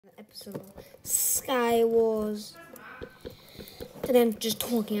episode of Sky Wars. Today I'm just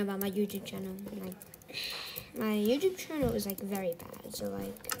talking about my YouTube channel. Like, my YouTube channel is like very bad. So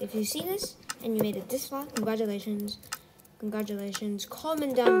like, if you see this and you made it this far, congratulations. Congratulations.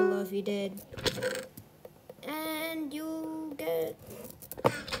 Comment down below if you did. And you'll get,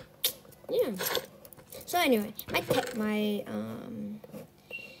 yeah. So anyway, my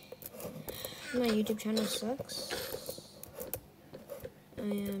YouTube channel sucks.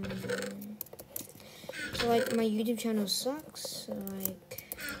 So like my YouTube channel sucks. So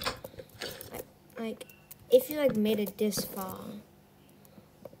like if you like made it this far,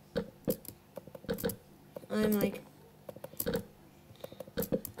 I'm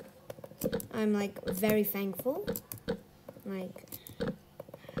like very thankful. Like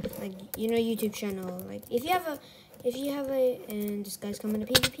you know, YouTube channel. Like if you have a and this guy's coming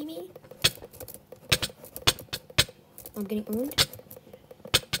to PvP me. I'm getting owned.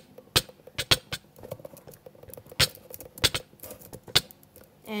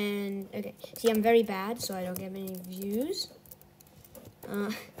 And okay, see, I'm very bad, so I don't get many views.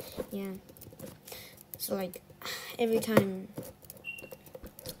 Yeah. So like every time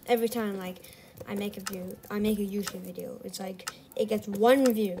like I make a YouTube video, it's like it gets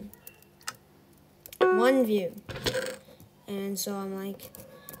one view, and so I'm like,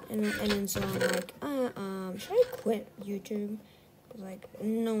 and then so I'm like, should I quit YouTube? Like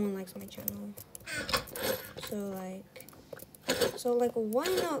no one likes my channel, so like why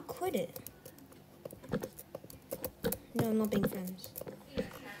not quit it? No, I'm not being friends.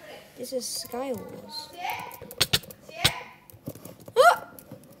 This is Sky Wars. Ah!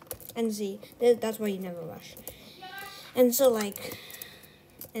 And see, that's why you never rush. And so like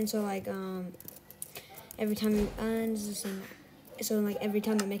every time, and it's the same. So like every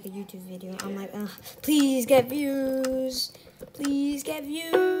time I make a YouTube video, I'm like, please get views, please get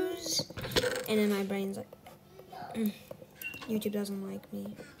views. And then my brain's like, YouTube doesn't like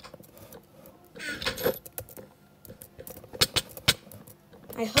me.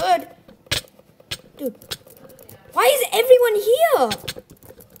 I heard, dude, why is everyone here?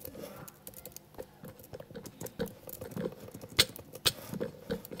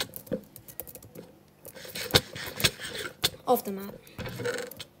 Off the map.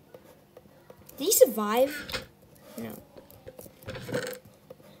 Did he survive? No.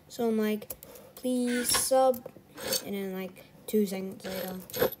 So I'm like, please sub. And then like 2 seconds later,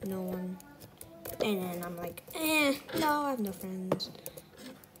 no one. And then I'm like, no, I have no friends.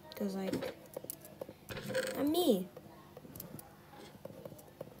 Because like, I'm me.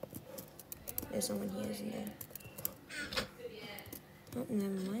 There's someone here, isn't there? Oh,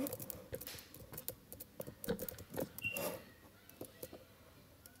 never mind.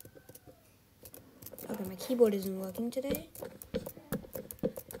 Okay, my keyboard isn't working today.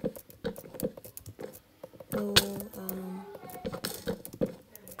 So,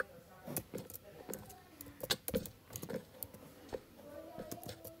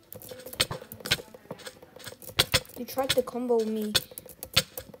 you tried to combo me.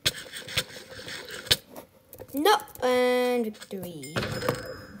 No, and victory.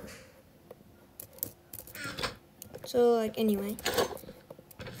 So like anyway,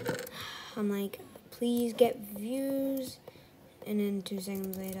 I'm like, please get views, and then 2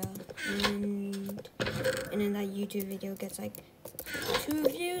 seconds later, and then that YouTube video gets like 2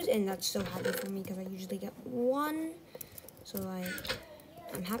 views, and that's so happy for me because I usually get 1. So like,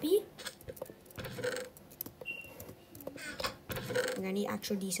 I'm happy. I need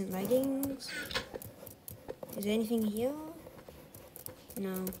actual decent leggings. Is there anything here?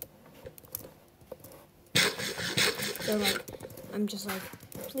 No. So like, I'm just like,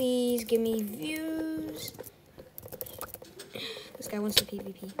 please give me views. This guy wants to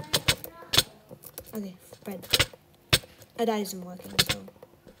PvP. Okay, spread. Oh, that isn't working, so.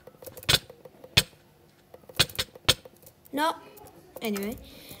 No. Anyway.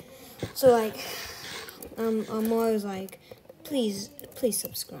 So like, I'm always like, please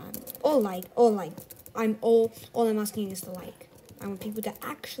subscribe. Or like. All I'm asking is to like. I want people to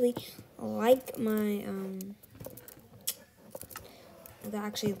actually like my,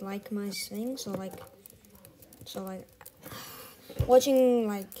 thing. So like, watching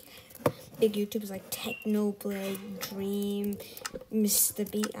like big YouTubers like Technoblade, Dream, Mr.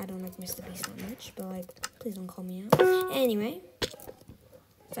 Beast. I don't like Mr. Beast that much, but like, please don't call me out. Anyway,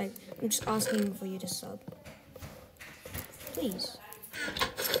 it's like, I'm just asking for you to sub. Please.